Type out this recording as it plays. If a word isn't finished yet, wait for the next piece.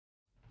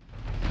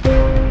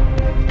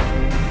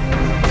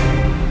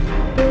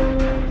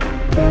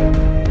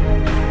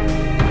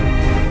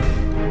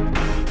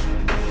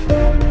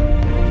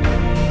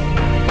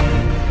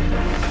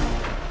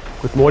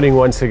Morning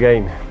once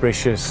again,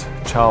 precious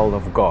child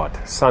of God,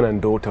 son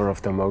and daughter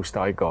of the Most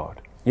High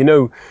God. You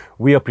know,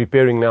 we are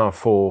preparing now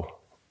for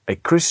a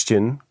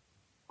Christian,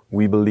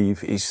 we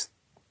believe, is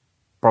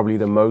probably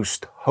the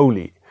most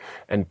holy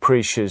and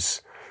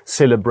precious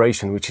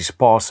celebration, which is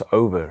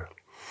Passover.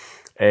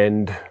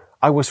 And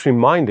I was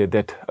reminded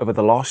that over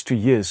the last 2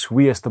 years,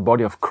 we as the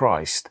body of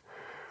Christ,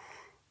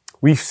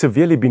 we've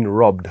severely been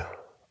robbed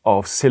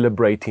of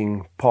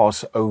celebrating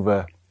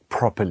Passover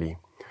properly.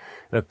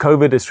 Now,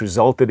 COVID has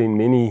resulted in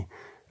many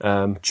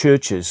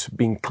churches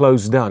being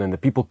closed down, and the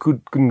people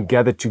couldn't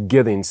gather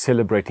together in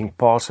celebrating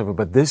Passover.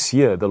 But this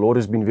year, the Lord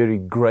has been very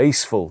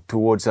graceful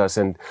towards us,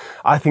 and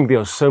I think there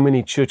are so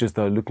many churches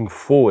that are looking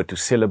forward to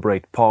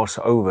celebrate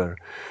Passover.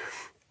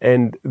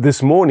 And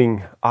this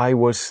morning, I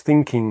was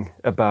thinking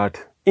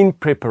about, in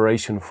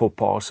preparation for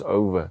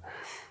Passover,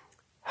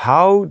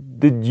 how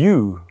did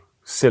you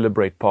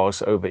celebrate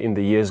Passover in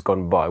the years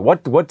gone by?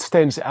 What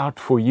stands out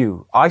for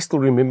you? I still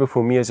remember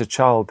for me as a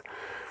child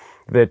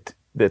that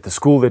the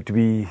school that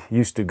we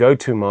used to go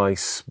to, my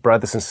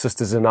brothers and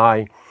sisters and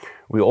I,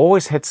 we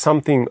always had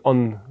something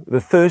on the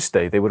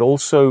Thursday. They would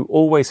also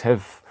always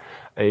have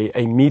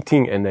a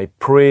meeting and a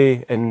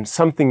prayer and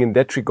something in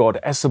that regard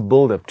as a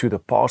build-up to the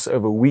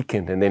Passover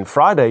weekend. And then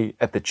Friday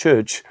at the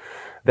church,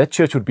 that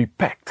church would be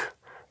packed.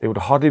 There would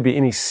hardly be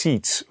any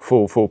seats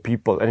for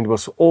people, and it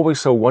was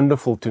always so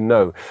wonderful to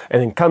know.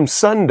 And then come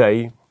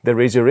Sunday, the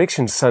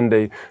Resurrection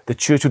Sunday, the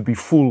church would be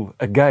full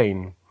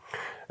again.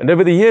 And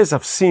over the years,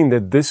 I've seen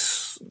that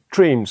this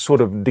trend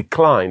sort of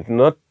declined,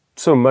 not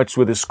so much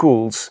with the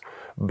schools,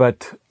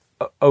 but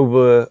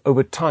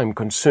over time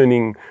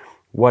concerning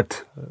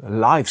what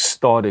life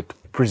started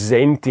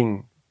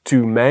presenting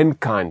to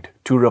mankind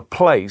to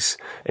replace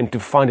and to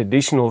find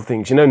additional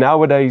things. You know,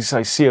 nowadays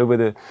I see over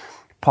the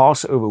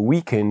Passover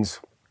weekends,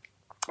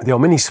 there are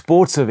many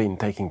sports events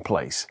taking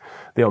place.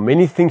 There are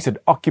many things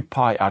that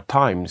occupy our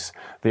times.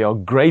 There are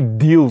great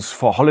deals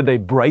for holiday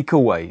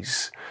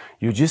breakaways.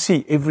 You just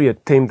see every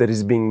attempt that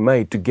is being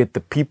made to get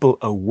the people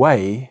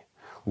away,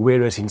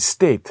 whereas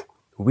instead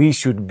we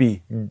should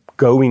be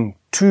going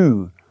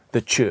to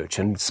the church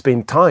and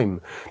spend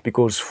time,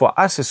 because for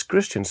us as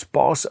Christians,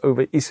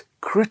 Passover is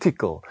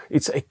critical.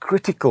 It's a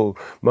critical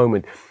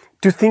moment.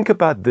 To think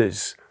about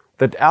this,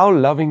 that our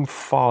loving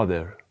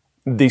Father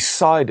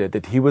decided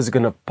that He was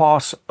going to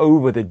pass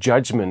over the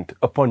judgment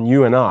upon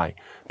you and I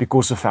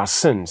because of our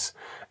sins,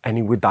 and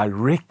He would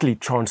directly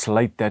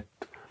translate that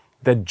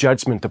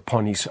judgment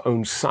upon His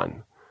own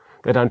Son.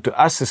 That unto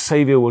us a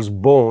Savior was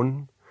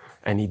born,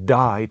 and He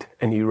died,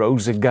 and He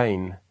rose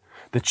again.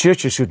 The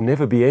churches should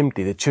never be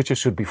empty. The churches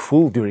should be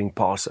full during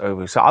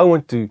Passover. So I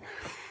want to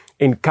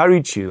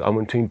encourage you, I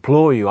want to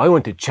implore you, I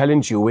want to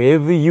challenge you,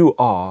 wherever you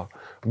are,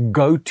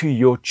 go to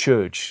your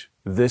church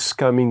this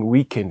coming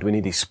weekend when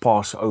it is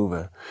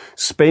Passover.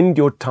 Spend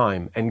your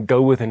time and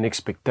go with an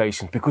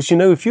expectation. Because you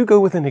know, if you go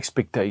with an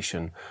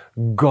expectation,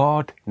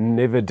 God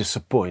never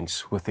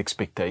disappoints with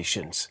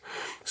expectations.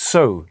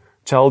 So,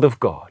 child of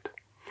God,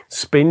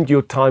 spend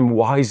your time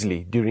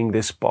wisely during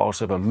this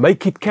Passover.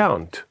 Make it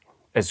count,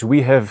 as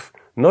we have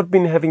not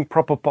been having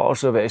proper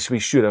Passover as we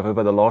should have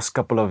over the last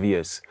couple of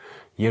years.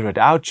 Here at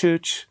our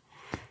church,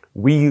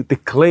 we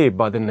declare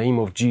by the name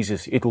of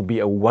Jesus, it will be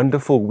a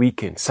wonderful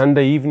weekend.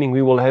 Sunday evening,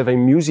 we will have a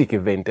music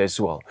event as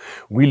well.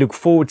 We look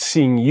forward to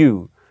seeing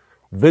you,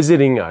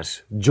 visiting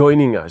us,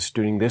 joining us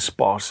during this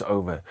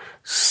Passover,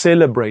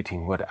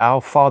 celebrating what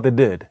our Father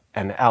did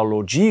and our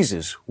Lord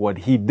Jesus, what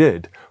He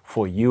did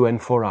for you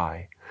and for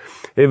I.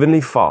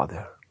 Heavenly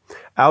Father,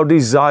 our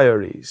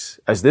desire is,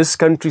 as this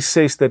country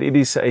says that it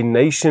is a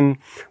nation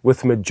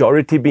with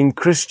majority being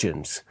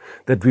Christians,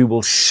 that we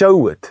will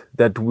show it,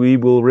 that we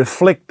will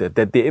reflect it,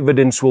 that the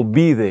evidence will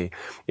be there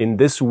in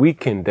this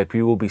weekend, that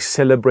we will be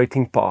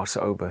celebrating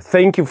Passover.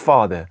 Thank you,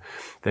 Father,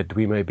 that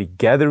we may be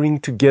gathering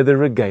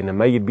together again, and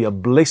may it be a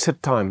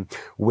blessed time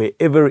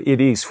wherever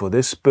it is for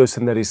this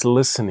person that is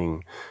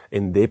listening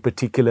in their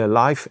particular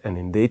life and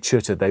in their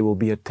church that they will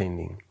be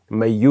attending.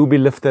 May you be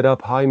lifted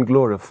up high and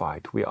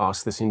glorified. We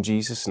ask this in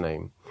Jesus'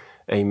 name.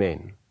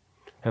 Amen.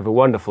 Have a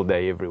wonderful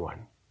day,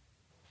 everyone.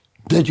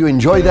 Did you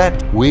enjoy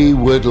that? We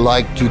would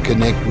like to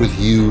connect with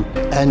you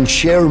and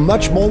share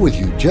much more with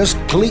you. Just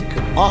click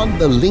on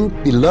the link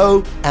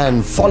below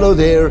and follow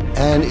there,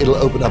 and it'll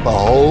open up a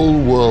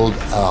whole world,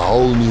 a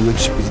whole new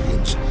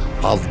experience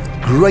of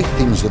great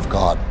things of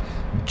God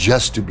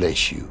just to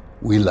bless you.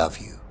 We love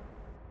you.